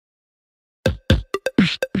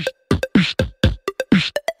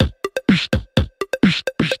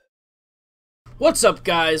What's up,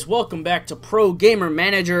 guys? Welcome back to Pro Gamer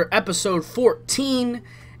Manager episode 14.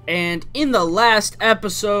 And in the last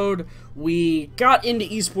episode, we got into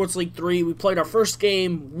eSports League 3. We played our first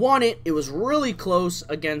game, won it. It was really close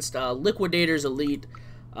against Liquidators Elite.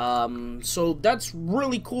 So that's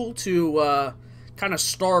really cool to kind of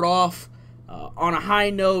start off on a high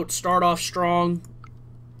note, start off strong.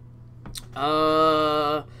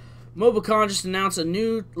 MobaCon just announced a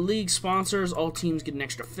new league sponsors. All teams get an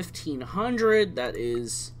extra 1,500. That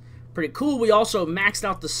is pretty cool. We also maxed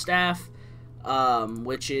out the staff,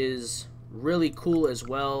 which is really cool as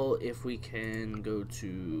well. If we can go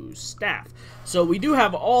to staff. So we do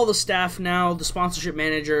have all the staff now. The sponsorship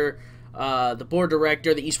manager, the board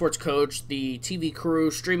director, the esports coach, the TV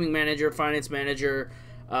crew, streaming manager, finance manager,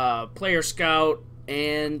 player scout,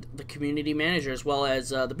 and the community manager, as well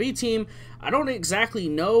as the B team. I don't exactly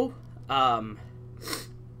know how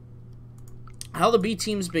the B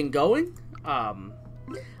team's been going. I'm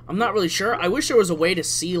not really sure. I wish there was a way to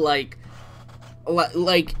see like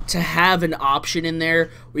to have an option in there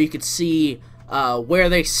where you could see where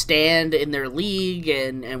they stand in their league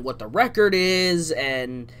and what the record is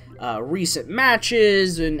and recent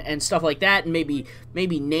matches and stuff like that, and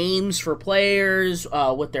maybe names for players,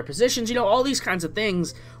 what their positions, you know, all these kinds of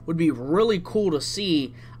things would be really cool to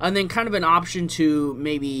see. And then kind of an option to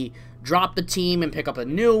maybe drop the team and pick up a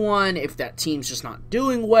new one if that team's just not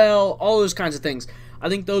doing well, all those kinds of things. I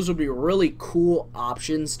think those would be really cool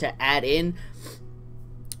options to add in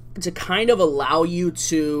to kind of allow you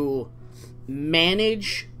to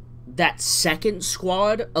manage that second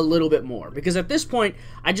squad a little bit more. Because at this point,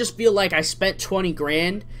 I just feel like I spent 20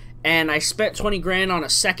 grand, and I spent 20 grand on a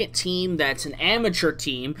second team that's an amateur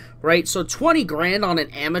team, right? So 20 grand on an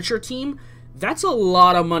amateur team, that's a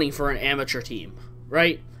lot of money for an amateur team,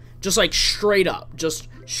 right? Just like straight up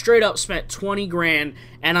spent 20 grand,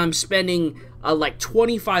 and I'm spending like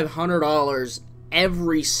 $2,500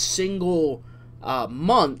 every single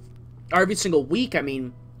month, or every single week, I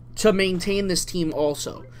mean, to maintain this team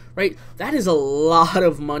also, right? That is a lot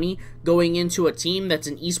of money going into a team that's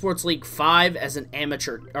in eSports League 5 as an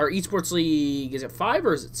amateur, or eSports League, is it 5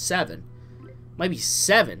 or is it 7? Might be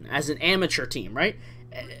 7 as an amateur team, right?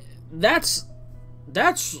 That's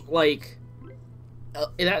like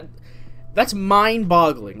that's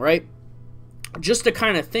mind-boggling, right? Just to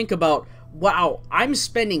kind of think about, wow, I'm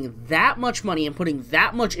spending that much money and putting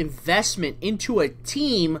that much investment into a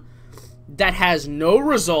team that has no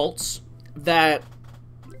results, that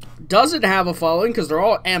doesn't have a following because they're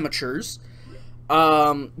all amateurs.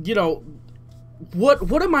 You know,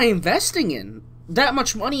 what am I investing in that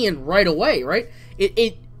much money in right away, right?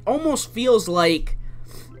 It almost feels like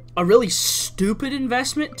a really stupid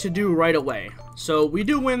investment to do right away. So we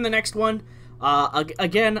do win the next one.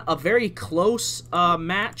 Again, a very close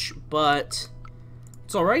match, but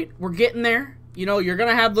it's alright. We're getting there. You know, you're going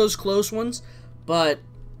to have those close ones, but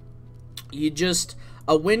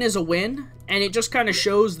a win is a win, and it just kind of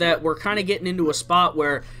shows that we're kind of getting into a spot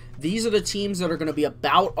where these are the teams that are going to be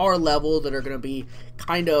about our level, that are going to be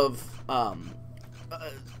kind of,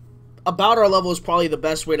 about our level is probably the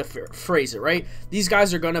best way to phrase it, right? These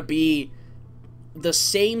guys are going to be the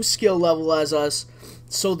same skill level as us,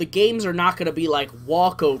 so the games are not going to be like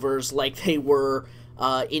walkovers like they were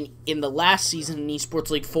in the last season in eSports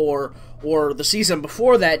League 4, or the season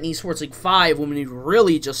before that in eSports League 5, when we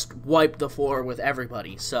really just wiped the floor with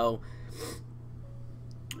everybody. So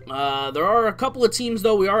there are a couple of teams,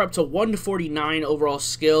 though. We are up to 149 overall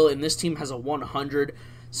skill, and this team has a 100.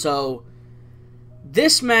 So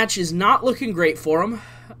this match is not looking great for them.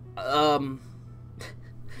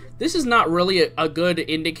 This is not really a good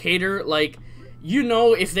indicator. Like, you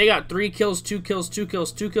know, if they got 3 kills, 2 kills, 2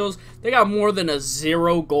 kills, 2 kills, they got more than a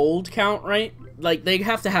 0 gold count, right? Like, they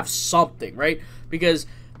have to have something, right? Because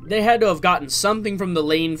they had to have gotten something from the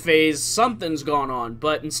lane phase. Something's gone on,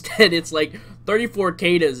 but instead it's like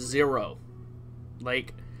 34k to 0.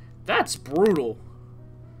 Like, that's brutal.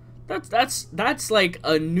 That's like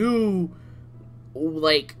a new,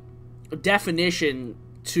 like, definition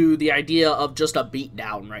to the idea of just a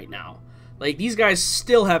beatdown right now. Like, these guys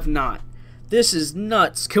still have not. This is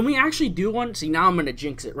nuts. Can we actually do one? See, now I'm going to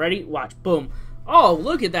jinx it. Ready? Watch. Boom. Oh,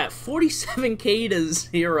 look at that. 47k to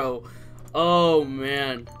 0. Oh,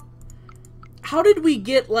 man. How did we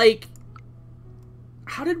get, like...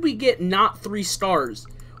 How did we get not 3 stars?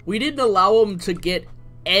 We didn't allow them to get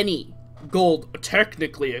any gold,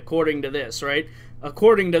 technically, according to this, right?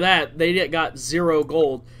 According to that, they got 0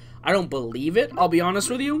 gold. I don't believe it, I'll be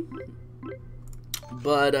honest with you.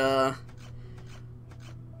 But,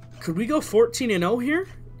 could we go 14-0 here?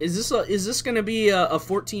 Is this gonna be a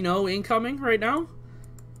 14-0 incoming right now?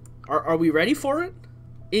 Are we ready for it?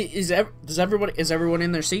 Is everyone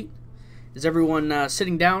in their seat? Is everyone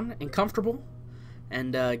sitting down and comfortable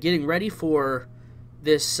and getting ready for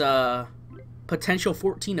this potential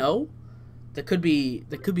 14-0 that could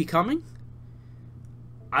be coming?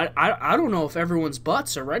 I don't know if everyone's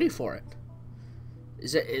butts are ready for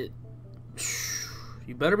it.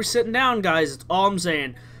 You better be sitting down, guys. That's all I'm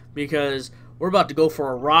saying, because we're about to go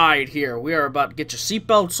for a ride here. We are about to get your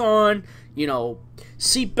seatbelts on, you know,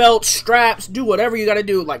 seatbelts, straps, do whatever you got to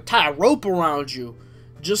do, like tie a rope around you,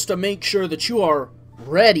 just to make sure that you are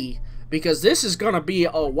ready, because this is going to be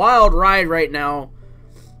a wild ride right now.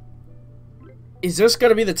 Is this going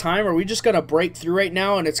to be the time? Are we just going to break through right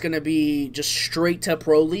now and it's going to be just straight to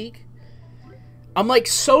Pro League? I'm like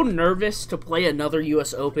so nervous to play another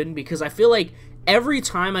US Open, because I feel like every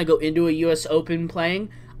time I go into a US Open playing,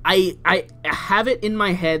 I have it in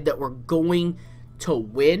my head that we're going to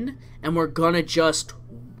win and we're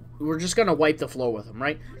just gonna wipe the floor with them,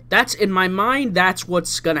 right? That's in my mind. That's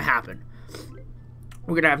what's gonna happen.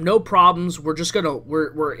 We're gonna have no problems. We're just gonna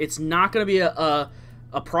it's not gonna be a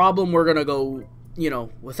problem. We're gonna go, you know,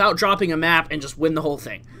 without dropping a map and just win the whole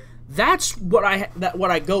thing. That's what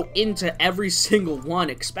I go into every single one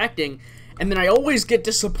expecting, and then I always get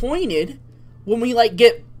disappointed when we go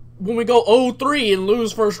 0-3 and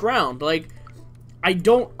lose first round. Like, I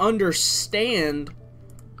don't understand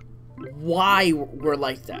why we're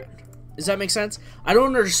like that. Does that make sense? I don't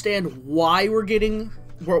understand why we're losing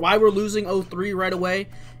 0-3 right away,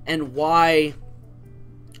 and why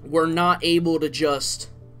we're not able to just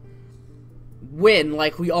win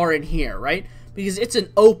like we are in here, right? Because it's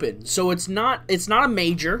an open, so it's not a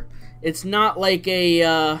major. It's not like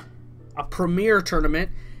a premier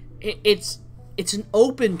tournament. It's an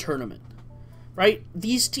open tournament, right?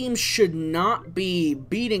 These teams should not be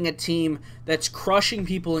beating a team that's crushing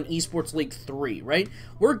people in eSports League 3, right?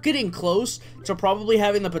 We're getting close to probably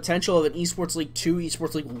having the potential of an eSports League 2,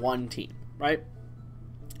 eSports League 1 team, right?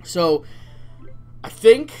 So I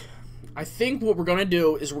think what we're going to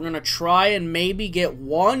do is we're going to try and maybe get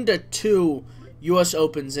 1 to 2 US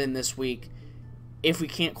Opens in this week if we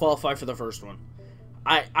can't qualify for the first one.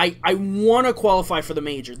 I want to qualify for the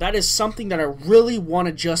major. That is something that I really want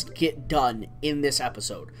to just get done in this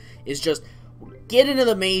episode. Is just get into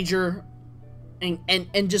the major and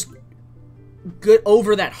just get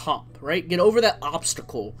over that hump, right? Get over that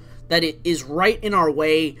obstacle that it is right in our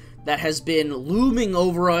way, that has been looming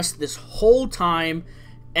over us this whole time,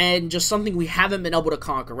 and just something we haven't been able to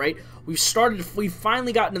conquer, right? We've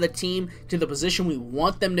finally gotten to the team, to the position we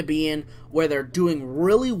want them to be in, where they're doing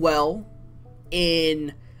really well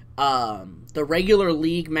in the regular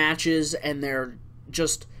league matches, and they're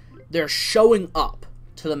showing up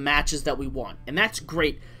to the matches that we want, and that's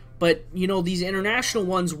great. But, you know, these international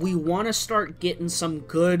ones, we want to start getting some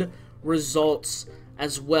good results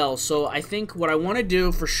as well. So I think what I want to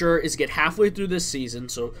do for sure is get halfway through this season,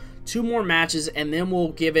 so 2 more matches, and then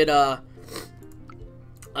we'll give it a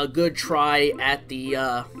good try at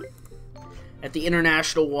the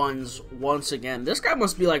international ones once again. This guy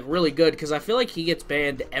must be like really good, because I feel like he gets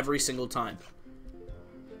banned every single time.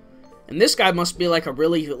 And this guy must be like a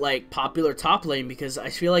really like popular top lane, because I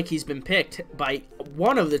feel like he's been picked by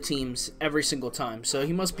one of the teams every single time. So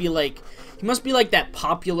he must be like that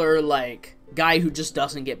popular like guy who just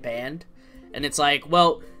doesn't get banned. And it's like,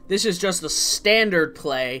 well, this is just a standard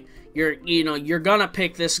play. You're gonna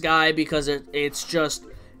pick this guy because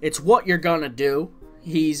it's what you're gonna do.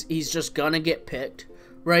 He's just gonna get picked,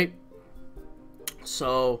 right?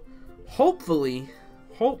 So hopefully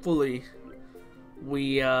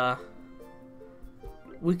we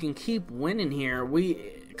can keep winning here.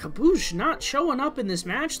 Kaboosh not showing up in this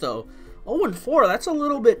match though. 0-4, that's a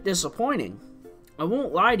little bit disappointing. I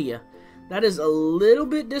won't lie to you. That is a little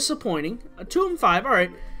bit disappointing. 2-5, all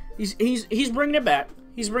right. He's bringing it back.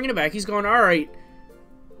 He's bringing it back. He's going, all right,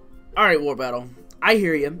 Warbattle. I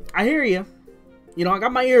hear you. You know, I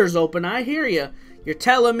got my ears open. I hear you. You're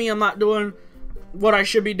telling me I'm not doing what I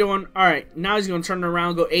should be doing. All right, now he's going to turn it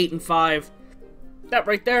around, go 8-5. That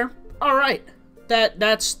right there. All right.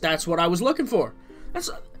 That's what I was looking for.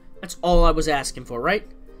 That's all I was asking for, right?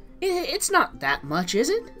 It's not that much, is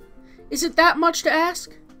it? Is it that much to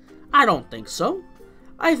ask? I don't think so.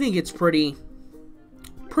 I think it's pretty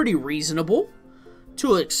reasonable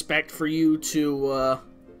to expect for you to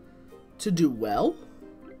do well,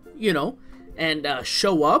 you know, and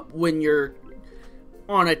show up when you're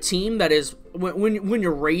on a team that is when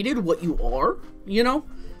you're rated what you are, you know.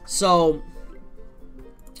 So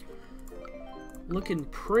looking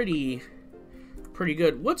pretty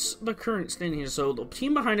good. What's the current standing here? So the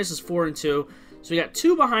team behind us is 4-2. So we got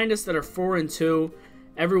 2 behind us that are 4-2,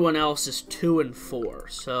 Everyone else is 2 and 4.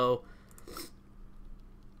 So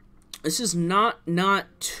this is not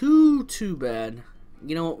too bad.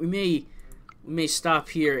 You know what? We may stop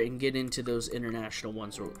here and get into those international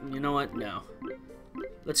ones. You know what? No.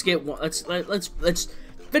 Let's get one. Let's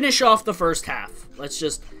finish off the first half. Let's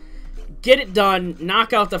just get it done.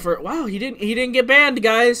 Knock out the first. Wow, he didn't get banned,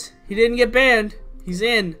 guys. He didn't get banned. He's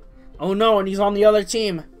in. Oh no, and he's on the other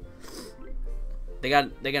team. They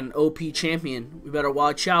got an OP champion. We better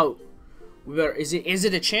watch out. We better. Is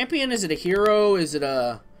it a champion? Is it a hero? Is it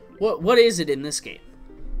a what is it in this game?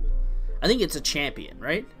 I think it's a champion,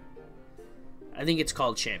 right? I think it's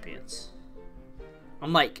called champions.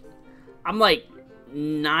 I'm like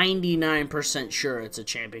 99% sure it's a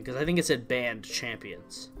champion because I think it said banned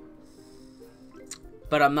champions.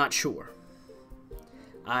 But I'm not sure.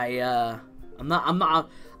 I'm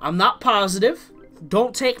not positive.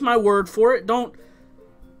 Don't take my word for it. Don't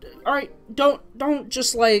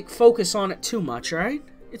just like focus on it too much, all right?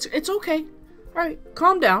 It's okay. All right,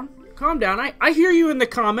 calm down. Calm down. I hear you in the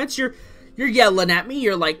comments. You're yelling at me.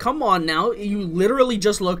 You're like, "Come on now. You literally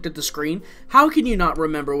just looked at the screen. How can you not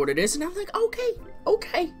remember what it is?" And I'm like, "Okay.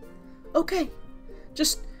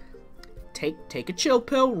 Just take a chill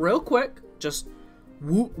pill real quick. Just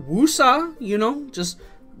woosah, you know, just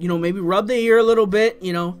maybe rub the ear a little bit,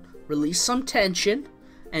 release some tension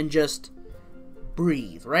and just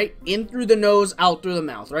breathe, right? In through the nose, out through the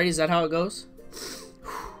mouth, right? Is that how it goes?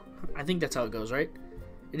 I think that's how it goes, right?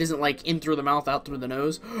 It isn't like in through the mouth, out through the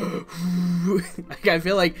nose. I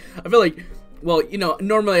feel like, well,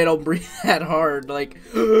 normally I don't breathe that hard. Like,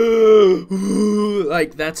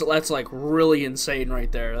 that's like really insane right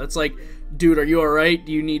there. That's like, dude, are you all right?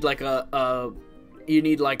 Do you need like a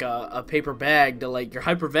paper bag to, like, you're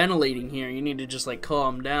hyperventilating here. You need to just like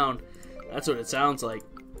calm down. That's what it sounds like.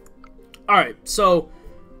 All right, so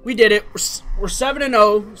we did it. We're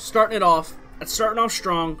 7-0, starting it off. It's starting off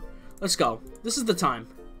strong. Let's go. This is the time.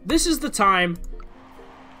 This is the time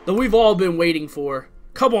that we've all been waiting for.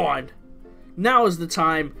 Come on. Now is the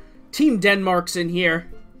time. Team Denmark's in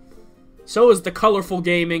here. So is the Colorful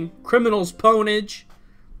Gaming. Criminals Ponage.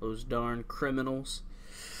 Those darn criminals.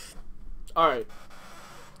 Alright.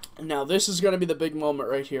 Now this is gonna be the big moment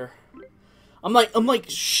right here. I'm like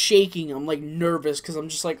shaking. I'm like nervous because I'm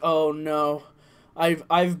just like, oh no.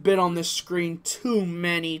 I've been on this screen too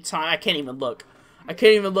many times. I can't even look. I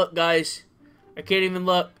can't even look, guys. I can't even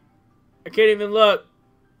look. I can't even look.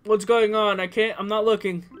 What's going on? I'm not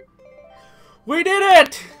looking. We did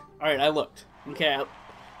it! Alright, I looked. Okay,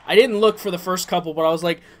 I didn't look for the first couple, but I was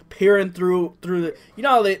like peering through the,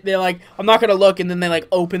 they're like, I'm not gonna look, and then they like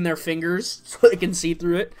open their fingers so they can see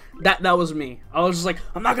through it. That was me. I was just like,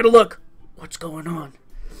 I'm not gonna look. What's going on?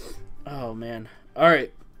 Oh man.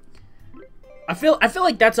 Alright. I feel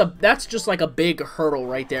like that's just like a big hurdle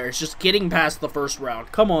right there. It's just getting past the first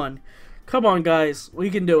round. Come on. Come on, guys. We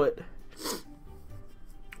can do it.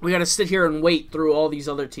 We gotta sit here and wait through all these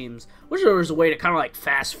other teams. Wish there was a way to kind of like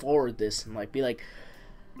fast forward this and like be like,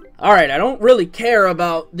 alright, I don't really care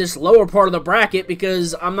about this lower part of the bracket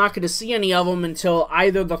because I'm not going to see any of them until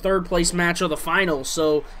either the third place match or the finals.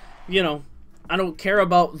 So, I don't care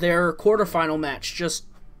about their quarterfinal match. Just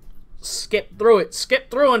skip through it. Skip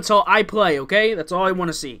through until I play, okay? That's all I want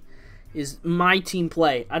to see is my team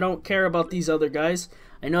play. I don't care about these other guys.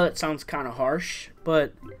 I know that sounds kind of harsh,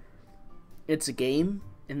 but it's a game,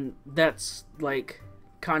 and that's like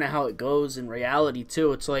kind of how it goes in reality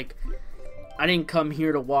too. It's like I didn't come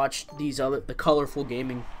here to watch the Colorful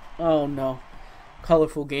Gaming. Oh no,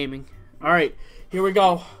 Colorful Gaming. All right, here we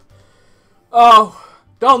go. Oh,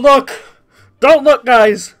 don't look,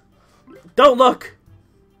 guys, don't look.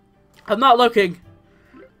 I'm not looking.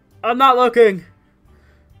 I'm not looking.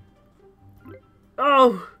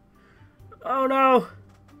 Oh no.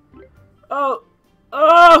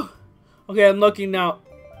 Oh. Okay, I'm looking now.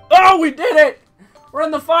 Oh, we did it! We're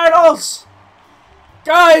in the finals!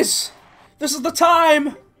 Guys, this is the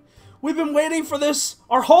time! We've been waiting for this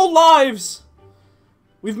our whole lives!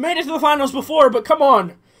 We've made it to the finals before, but come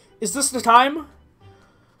on! Is this the time?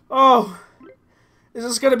 Oh. Is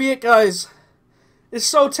this gonna be it, guys? It's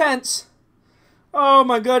so tense. Oh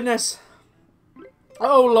my goodness.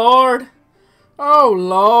 Oh Lord. Oh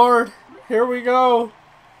Lord. Here we go.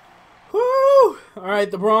 Woo!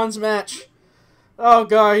 Alright, the bronze match. Oh,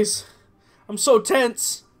 guys. I'm so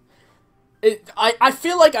tense. I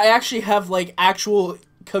feel like I actually have, like, actual,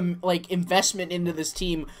 investment into this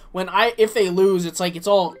team. If they lose, it's like, it's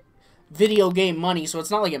all video game money, so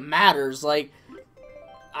it's not like it matters. Like,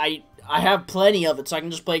 I have plenty of it, so I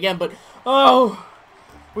can just play again, but, oh!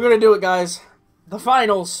 We're gonna do it, guys. The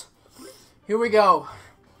finals. Here we go.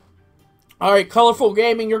 Alright, Colorful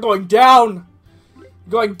Gaming, you're going down! You're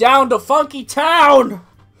going down to Funky Town!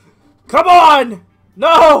 Come on!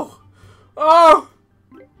 No! Oh!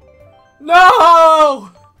 No!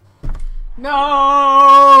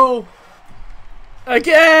 No!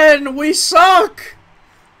 Again, we suck!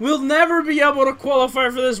 We'll never be able to qualify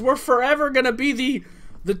for this. We're forever gonna be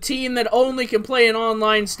the team that only can play in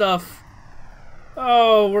online stuff.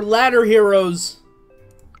 Oh, we're ladder heroes.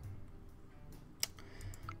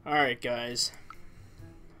 Alright, guys.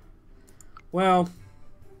 Well,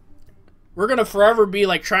 we're gonna forever be,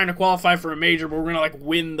 like, trying to qualify for a major, but we're gonna, like,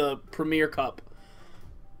 win the Premier Cup.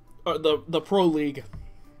 Or the Pro League.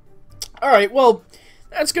 Alright, well,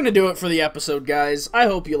 that's gonna do it for the episode, guys. I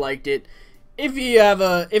hope you liked it. If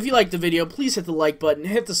you liked the video, please hit the like button,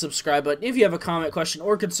 hit the subscribe button. If you have a comment, question,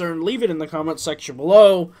 or concern, leave it in the comment section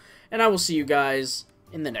below. And I will see you guys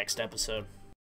in the next episode.